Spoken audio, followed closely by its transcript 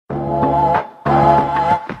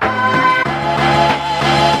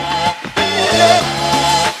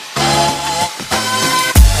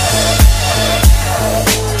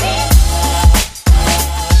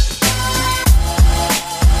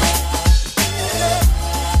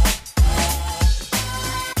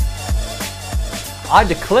I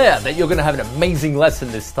declare that you're going to have an amazing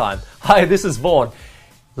lesson this time. Hi, this is Vaughan.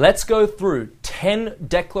 Let's go through 10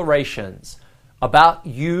 declarations about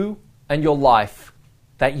you and your life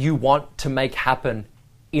that you want to make happen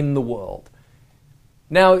in the world.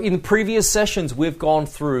 Now, in previous sessions, we've gone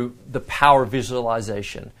through the power of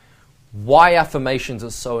visualization, why affirmations are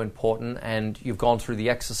so important, and you've gone through the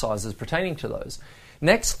exercises pertaining to those.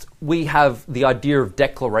 Next, we have the idea of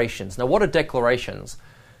declarations. Now, what are declarations?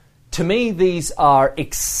 To me, these are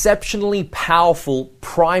exceptionally powerful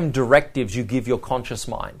prime directives you give your conscious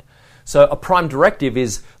mind. So a prime directive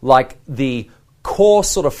is like the core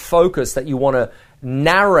sort of focus that you want to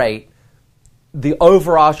narrate the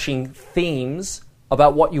overarching themes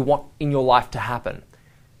about what you want in your life to happen.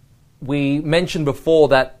 We mentioned before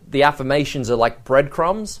that the affirmations are like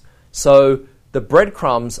breadcrumbs. So the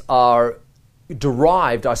breadcrumbs are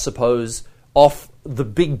derived, I suppose, off the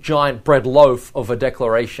big giant bread loaf of a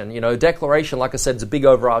declaration. You know, declaration, like I said, is a big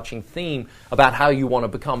overarching theme about how you want to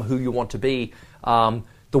become, who you want to be, the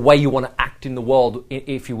way you want to act in the world,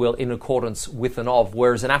 if you will, in accordance with and of.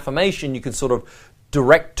 Whereas an affirmation, you can sort of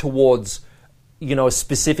direct towards, you know, a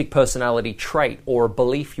specific personality trait or a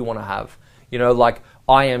belief you want to have. You know, like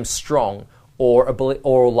I am strong,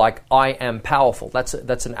 or like I am powerful. That's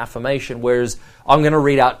an affirmation. Whereas I'm going to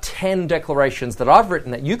read out 10 declarations that I've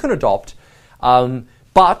written that you can adopt,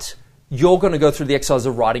 but you're going to go through the exercise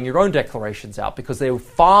of writing your own declarations out because they're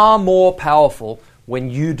far more powerful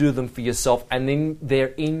when you do them for yourself and then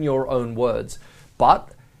they're in your own words.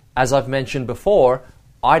 But as I've mentioned before,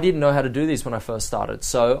 I didn't know how to do these when I first started.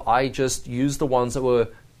 So I just used the ones that were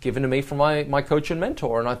given to me from my coach and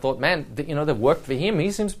mentor. And I thought, man, you know, they've worked for him.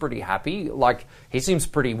 He seems pretty happy. Like, he seems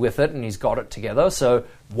pretty with it and he's got it together. So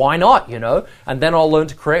why not, you know? And then I'll learn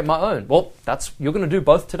to create my own. Well, you're going to do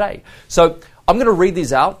both today. So I'm going to read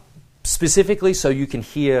these out specifically so you can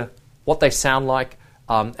hear what they sound like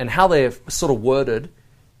and how they're sort of worded.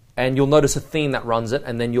 And you'll notice a theme that runs it,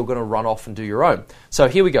 and then you're going to run off and do your own. So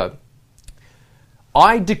here we go.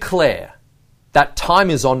 I declare that time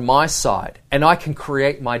is on my side and I can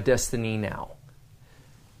create my destiny now.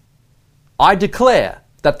 I declare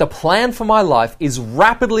that the plan for my life is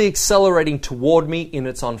rapidly accelerating toward me in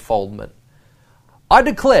its unfoldment. I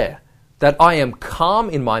declare that I am calm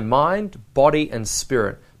in my mind, body, and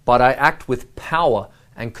spirit, but I act with power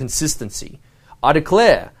and consistency. I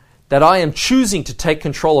declare that I am choosing to take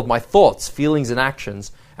control of my thoughts, feelings, and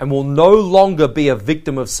actions, and will no longer be a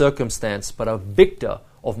victim of circumstance, but a victor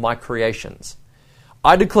of my creations.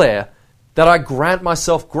 I declare that I grant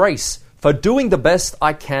myself grace for doing the best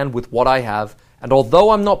I can with what I have, and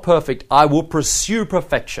although I'm not perfect, I will pursue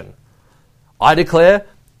perfection. I declare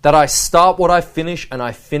that I start what I finish and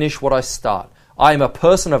I finish what I start. I am a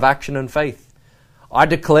person of action and faith. I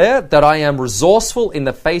declare that I am resourceful in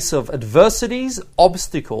the face of adversities,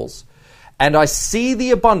 obstacles, and I see the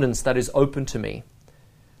abundance that is open to me.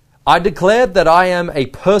 I declare that I am a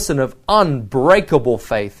person of unbreakable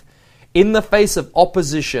faith in the face of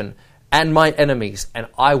opposition and my enemies, and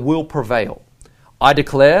I will prevail. I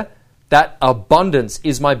declare that abundance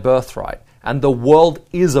is my birthright, and the world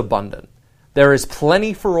is abundant. There is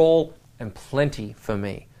plenty for all and plenty for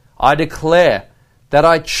me. I declare that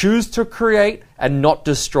I choose to create and not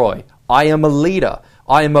destroy. I am a leader.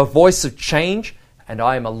 I am a voice of change, and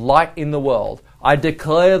I am a light in the world. I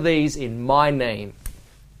declare these in my name.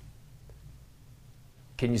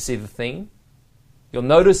 Can you see the theme? You'll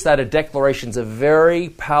notice that a declaration is a very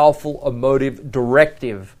powerful emotive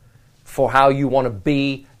directive for how you want to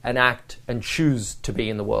be and act and choose to be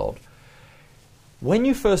in the world. When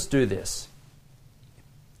you first do this,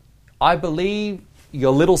 I believe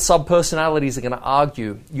your little sub-personalities are going to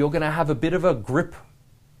argue. You're going to have a bit of a grip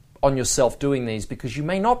on yourself doing these because you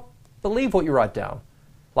may not believe what you write down.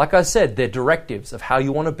 Like I said, they're directives of how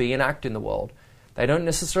you want to be and act in the world. They don't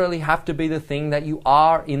necessarily have to be the thing that you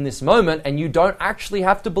are in this moment, and you don't actually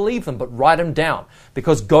have to believe them, but write them down.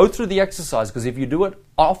 Because go through the exercise, because if you do it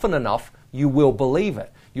often enough, you will believe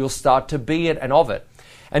it. You'll start to be it and of it.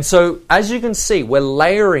 And so, as you can see, we're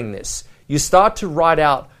layering this. You start to write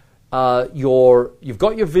out you've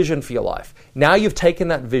got your vision for your life. Now you've taken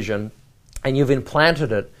that vision and you've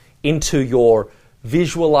implanted it into your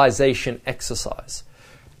visualization exercise.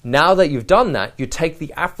 Now that you've done that, you take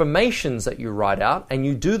the affirmations that you write out and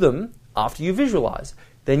you do them after you visualize.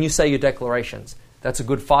 Then you say your declarations. That's a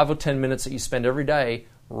good 5 or 10 minutes that you spend every day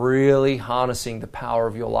really harnessing the power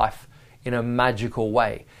of your life in a magical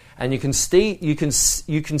way. And you can see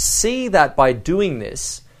that by doing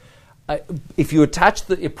this, if you attach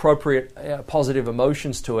the appropriate positive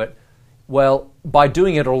emotions to it, well, by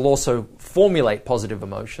doing it, it'll also formulate positive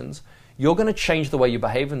emotions. You're going to change the way you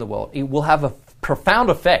behave in the world. It will have profound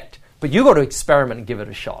effect, but you've got to experiment and give it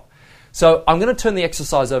a shot. So I'm going to turn the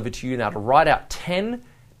exercise over to you now to write out 10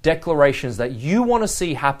 declarations that you want to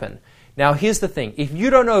see happen. Now, here's the thing. If you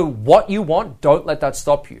don't know what you want, don't let that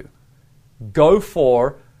stop you. Go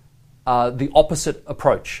for the opposite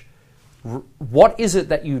approach. What is it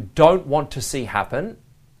that you don't want to see happen?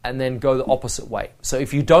 And then go the opposite way. So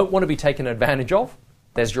if you don't want to be taken advantage of,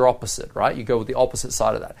 there's your opposite, right? You go with the opposite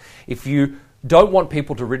side of that. If you don't want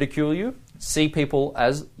people to ridicule you, see people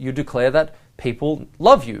as you declare that people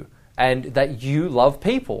love you and that you love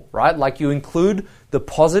people, right? Like you include the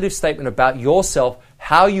positive statement about yourself,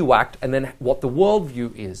 how you act, and then what the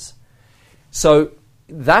worldview is. So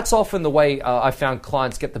that's often the way I found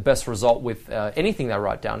clients get the best result with anything they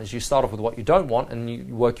write down, is you start off with what you don't want and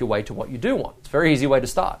you work your way to what you do want. It's a very easy way to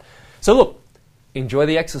start. So look, enjoy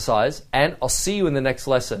the exercise and I'll see you in the next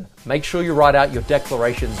lesson. Make sure you write out your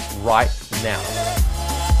declarations right now.